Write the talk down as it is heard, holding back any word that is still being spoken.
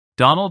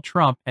Donald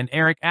Trump and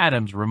Eric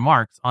Adams'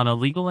 remarks on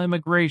illegal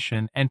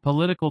immigration and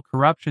political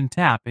corruption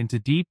tap into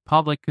deep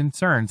public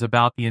concerns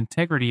about the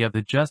integrity of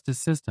the justice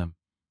system,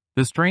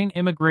 the strain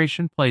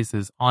immigration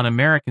places on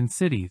American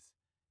cities,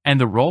 and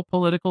the role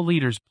political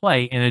leaders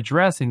play in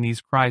addressing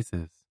these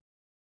crises.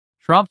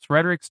 Trump's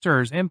rhetoric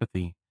stirs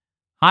empathy,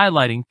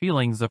 highlighting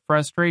feelings of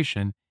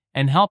frustration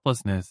and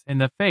helplessness in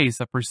the face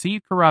of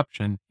perceived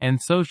corruption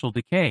and social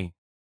decay.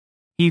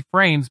 He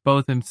frames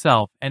both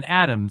himself and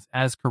Adams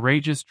as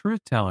courageous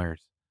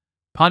truth-tellers,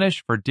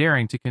 punished for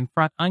daring to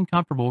confront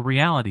uncomfortable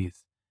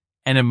realities,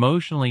 an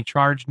emotionally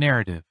charged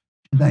narrative.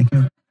 Thank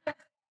you.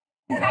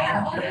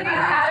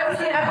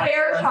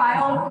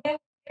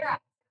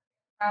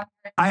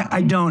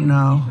 I don't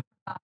know.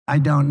 I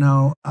don't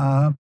know.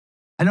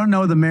 I don't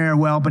know the mayor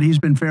well, but he's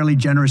been fairly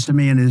generous to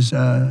me in his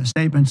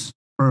statements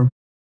for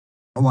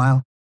a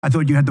while. I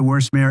thought you had the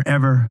worst mayor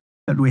ever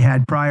that we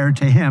had prior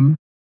to him.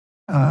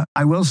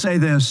 I will say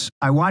this.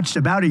 I watched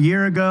about a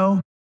year ago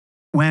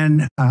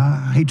when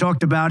he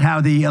talked about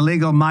how the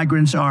illegal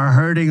migrants are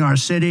hurting our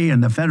city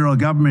and the federal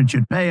government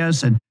should pay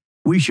us and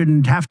we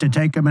shouldn't have to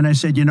take them. And I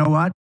said, you know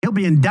what? He'll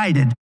be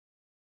indicted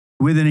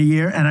within a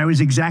year. And I was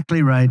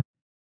exactly right,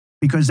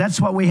 because that's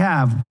what we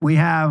have. We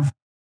have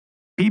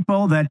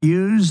people that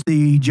use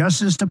the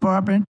Justice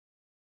Department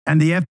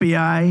and the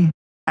FBI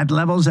at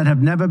levels that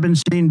have never been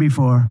seen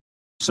before.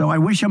 So I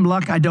wish him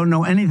luck. I don't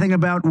know anything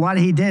about what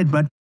he did,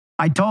 but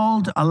I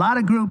told a lot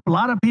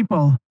of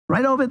people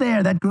right over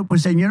there, that group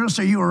was saying, you know,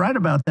 sir, you were right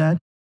about that.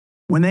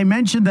 When they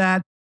mentioned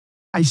that,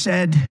 I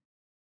said,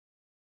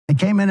 I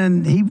came in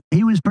and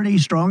he was pretty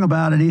strong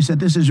about it. He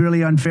said, this is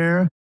really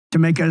unfair to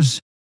make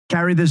us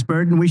carry this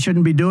burden. We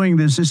shouldn't be doing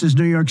this. This is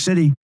New York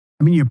City.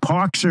 I mean, your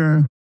parks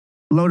are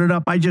loaded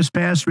up. I just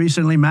passed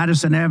recently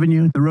Madison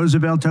Avenue, the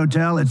Roosevelt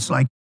Hotel. It's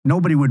like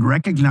nobody would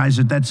recognize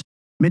it. That's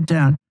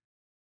Midtown.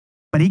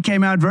 But he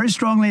came out very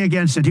strongly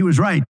against it. He was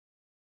right,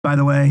 by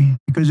the way,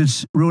 because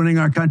it's ruining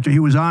our country. He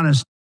was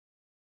honest.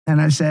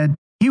 And I said,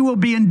 he will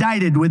be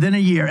indicted within a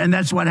year. And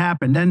that's what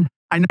happened. And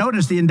I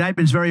noticed the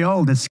indictment's very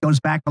old. It goes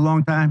back a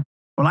long time.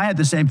 Well, I had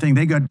the same thing.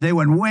 They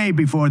went way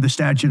before the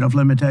statute of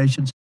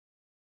limitations.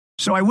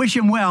 So I wish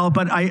him well,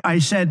 but I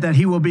said that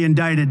he will be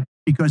indicted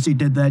because he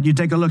did that. You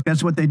take a look.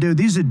 That's what they do.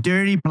 These are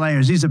dirty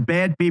players. These are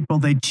bad people.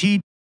 They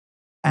cheat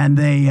and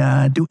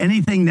they do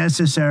anything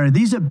necessary.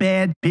 These are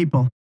bad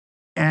people.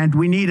 And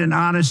we need an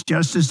honest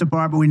Justice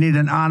Department. We need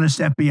an honest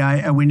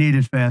FBI, and we need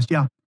it fast.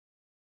 Yeah.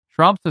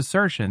 Trump's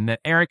assertion that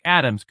Eric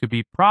Adams could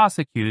be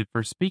prosecuted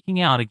for speaking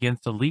out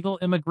against illegal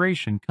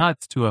immigration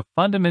cuts to a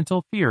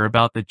fundamental fear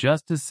about the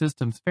justice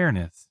system's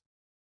fairness.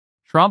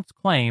 Trump's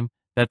claim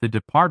that the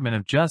Department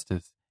of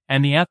Justice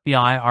and the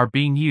FBI are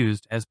being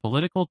used as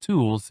political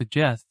tools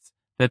suggests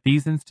that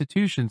these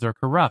institutions are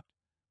corrupt,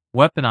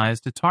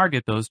 weaponized to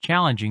target those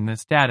challenging the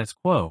status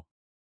quo.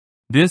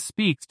 This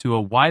speaks to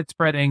a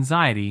widespread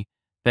anxiety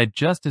that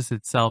justice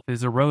itself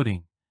is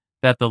eroding,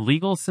 that the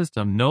legal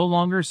system no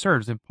longer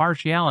serves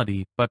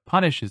impartiality but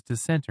punishes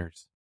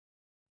dissenters.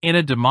 In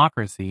a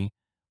democracy,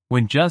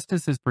 when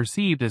justice is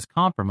perceived as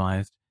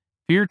compromised,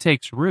 fear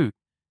takes root.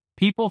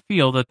 People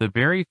feel that the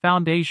very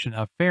foundation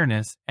of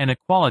fairness and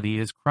equality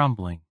is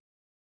crumbling.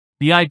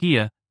 The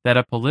idea that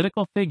a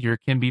political figure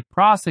can be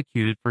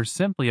prosecuted for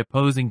simply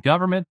opposing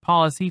government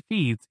policy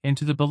feeds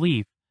into the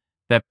belief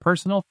that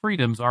personal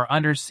freedoms are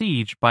under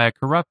siege by a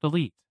corrupt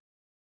elite.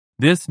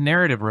 This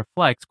narrative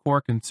reflects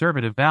core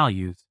conservative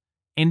values,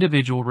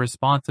 individual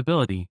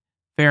responsibility,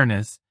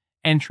 fairness,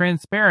 and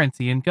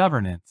transparency in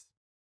governance.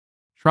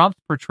 Trump's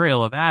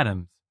portrayal of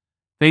Adams,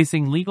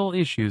 facing legal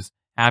issues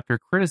after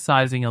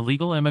criticizing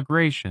illegal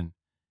immigration,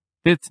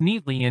 fits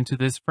neatly into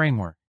this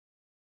framework.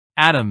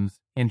 Adams,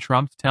 in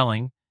Trump's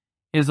telling,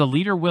 is a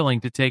leader willing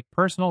to take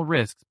personal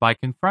risks by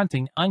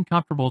confronting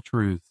uncomfortable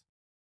truths.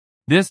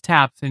 This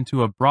taps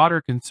into a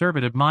broader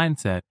conservative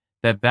mindset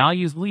that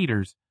values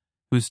leaders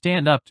who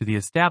stand up to the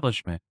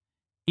establishment,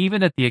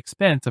 even at the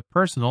expense of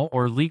personal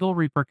or legal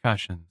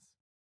repercussions.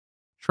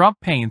 Trump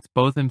paints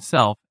both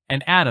himself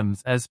and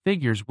Adams as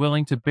figures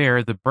willing to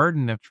bear the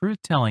burden of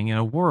truth-telling in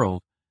a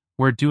world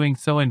where doing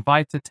so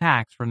invites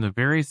attacks from the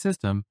very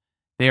system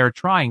they are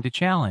trying to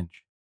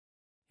challenge.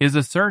 His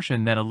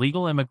assertion that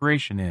illegal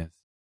immigration is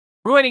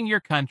ruining your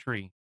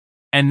country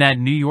and that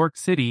New York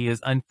City is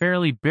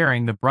unfairly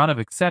bearing the brunt of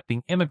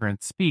accepting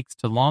immigrants speaks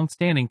to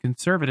long-standing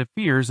conservative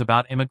fears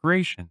about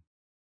immigration.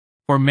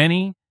 For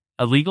many,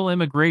 illegal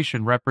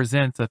immigration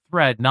represents a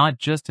threat not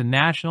just to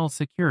national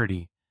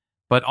security,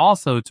 but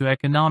also to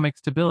economic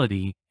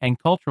stability and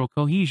cultural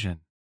cohesion.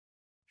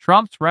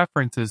 Trump's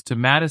references to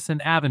Madison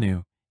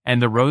Avenue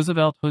and the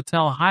Roosevelt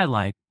Hotel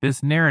highlight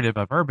this narrative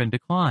of urban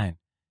decline,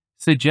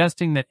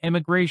 suggesting that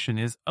immigration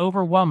is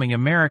overwhelming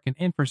American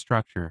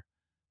infrastructure,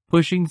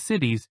 pushing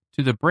cities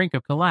to the brink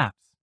of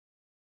collapse.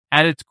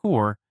 At its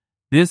core,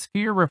 this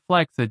fear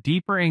reflects a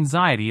deeper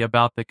anxiety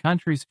about the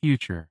country's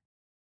future.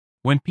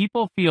 When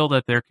people feel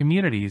that their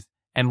communities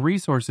and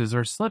resources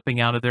are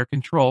slipping out of their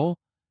control,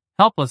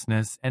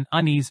 helplessness and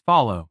unease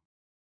follow.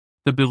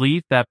 The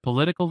belief that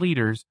political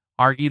leaders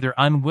are either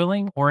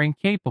unwilling or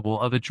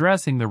incapable of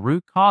addressing the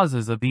root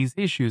causes of these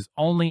issues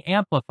only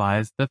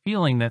amplifies the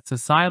feeling that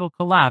societal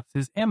collapse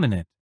is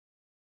imminent.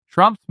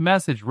 Trump's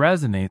message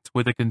resonates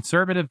with the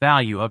conservative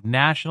value of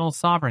national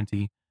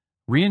sovereignty,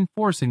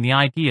 reinforcing the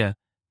idea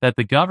that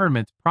the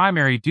government's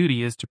primary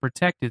duty is to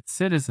protect its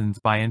citizens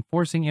by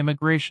enforcing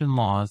immigration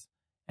laws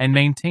and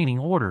maintaining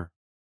order.